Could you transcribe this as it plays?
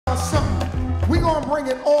Something. We're gonna bring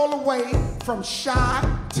it all the way from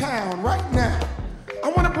Chi-Town right now. I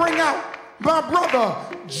want to bring out my brother,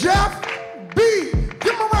 Jeff B.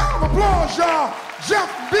 Give him a round of applause, y'all.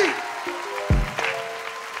 Jeff B.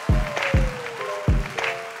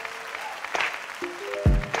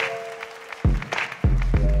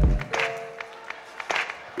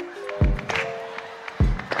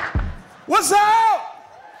 What's up?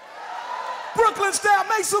 Brooklyn style,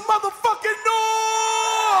 make some motherfucking noise!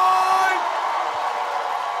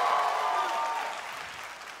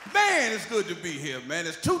 Man, it's good to be here, man.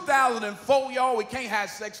 It's 2004, y'all. We can't have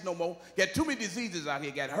sex no more. Got too many diseases out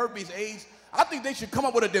here. Got herpes, AIDS. I think they should come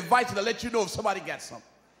up with a device to let you know if somebody got something.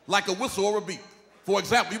 Like a whistle or a beep. For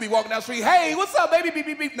example, you be walking down the street, hey, what's up, baby? Beep,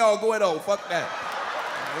 beep, beep. No, go ahead, fuck that.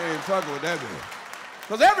 I ain't talking with that, man.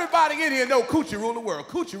 Because everybody in here know coochie rule the world.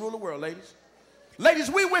 Coochie rule the world, ladies.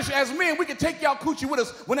 Ladies, we wish as men we could take y'all coochie with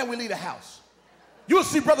us whenever we leave the house. You'll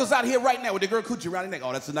see brothers out here right now with their girl coochie around their neck.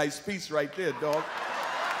 Oh, that's a nice piece right there, dog.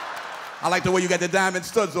 I like the way you got the diamond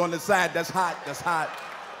studs on the side. That's hot, that's hot.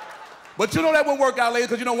 But you know that won't work out, ladies,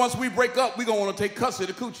 because you know once we break up, we're going to want to take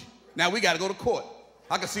custody of the coochie. Now we got to go to court.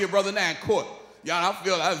 I can see a brother now in court. Y'all, I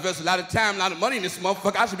feel I invested a lot of time, a lot of money in this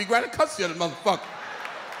motherfucker. I should be granted custody of the motherfucker.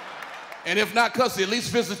 And if not custody, at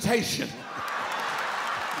least visitation.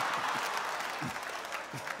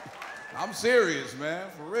 I'm serious, man,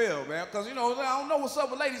 for real, man. Because, you know, I don't know what's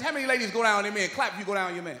up with ladies. How many ladies go down on their man? Clap if you go down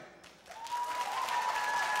on your man.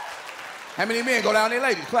 How many men go down on their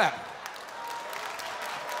ladies? Clap.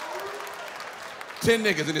 10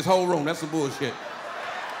 niggas in this whole room. That's some bullshit.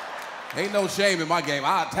 Ain't no shame in my game.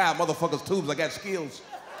 I tie motherfuckers' tubes. I got skills.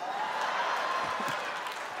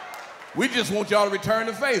 We just want y'all to return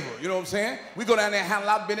the favor, you know what I'm saying? We go down there and handle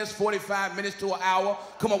our business 45 minutes to an hour,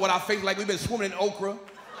 come up with our face like we've been swimming in okra.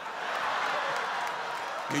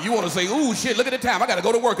 And you want to say, ooh, shit, look at the time. I got to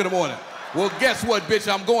go to work in the morning. Well, guess what, bitch?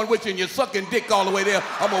 I'm going with you and you're sucking dick all the way there.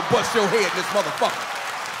 I'm going to bust your head in this motherfucker.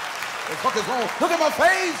 What the fuck is wrong? Look at my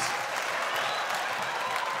face.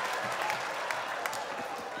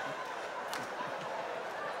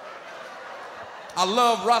 I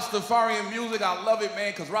love Rastafarian music. I love it,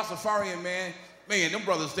 man, because Rastafarian, man, them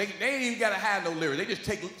brothers, they ain't even got to have no lyrics. They just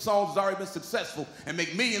take songs that's already been successful and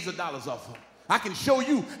make millions of dollars off of them. I can show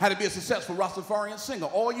you how to be a successful Rastafarian singer.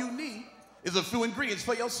 All you need is a few ingredients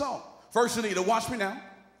for your song. First, you need a Watch Me Now,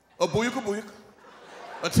 a Booyaka Booyaka,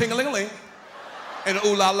 a Ting-a-ling-a-ling, and an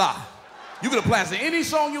Ooh La La. You can apply to any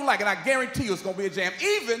song you like, and I guarantee you it's going to be a jam,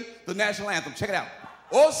 even the national anthem. Check it out.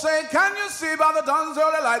 Oh, say, can you see by the dawn's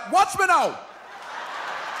early light? Watch me now.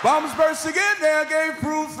 Bombs bursting in there gave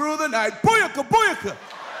proof through the night. Booyaka, booyaka.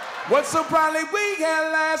 What so proudly we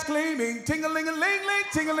had last gleaming. Ting-a-ling-a-ling-ling,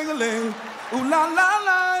 ting-a-ling-a-ling. Ooh la la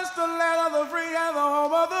la, it's the land of the free and the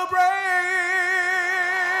home of the brave.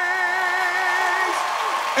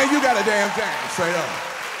 And you got a damn jam, straight up.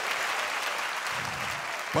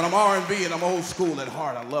 But I'm R&B and I'm old school at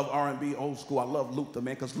heart. I love R&B, old school. I love Luther,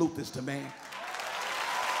 man, because Luther's the man.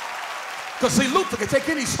 Because see, Luther can take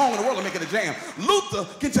any song in the world and make it a jam. Luther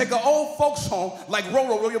can take an old folk song like Row,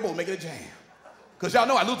 Row, Row Your Boat, make it a jam. Because y'all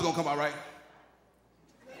know how Luther gonna come out, right?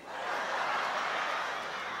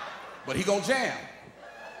 But he gonna jam.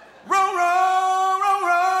 Row, row, row,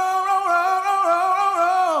 row, row, row, row, row,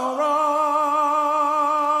 row, row.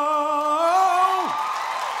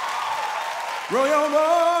 Row your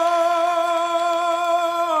boat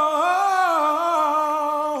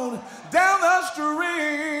down the stream.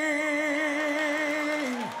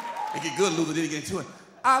 It get good, Luther, then he get into it.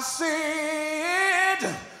 I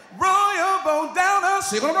said, row your boat down the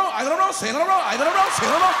stream. Sing on a row, I gonna row, sing on a row, I gonna row, sing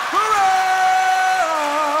on a row.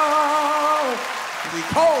 He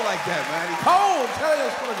cold like that, man. He cold. Tell you,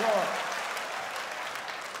 it's God.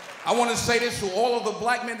 I want to say this to all of the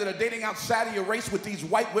black men that are dating outside of your race with these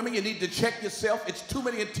white women. You need to check yourself. It's too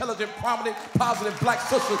many intelligent, prominent, positive black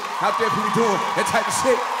sisters out there who be doing that type of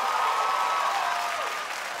shit.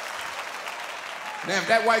 Now, if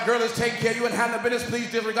that white girl is taking care of you and handling business, please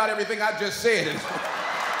disregard everything I just said. And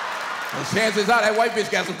chances are that white bitch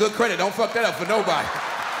got some good credit. Don't fuck that up for nobody.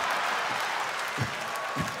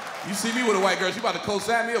 You see me with a white girl, she about to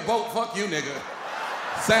co-sign me a vote. Fuck you, nigga.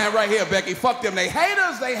 Sign right here, Becky. Fuck them. They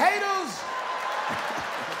haters. They haters.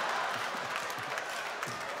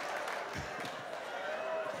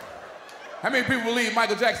 How many people believe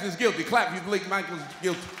Michael Jackson is guilty? Clap if you believe Michael's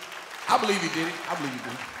guilty. I believe he did it. I believe he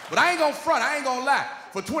did it. But I ain't gonna front. I ain't gonna lie.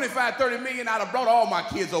 For 25, 30 million, I'd have brought all my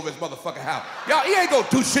kids over his motherfucking house. Y'all, he ain't gonna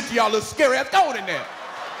do shit to y'all little scary ass. Throw it in there.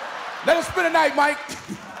 Let him spend the night, Mike.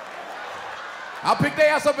 I'll pick their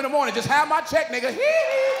ass up in the morning. Just have my check, nigga.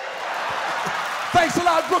 Thanks a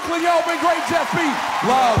lot, Brooklyn. Y'all been great, Jeff B.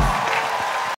 Love.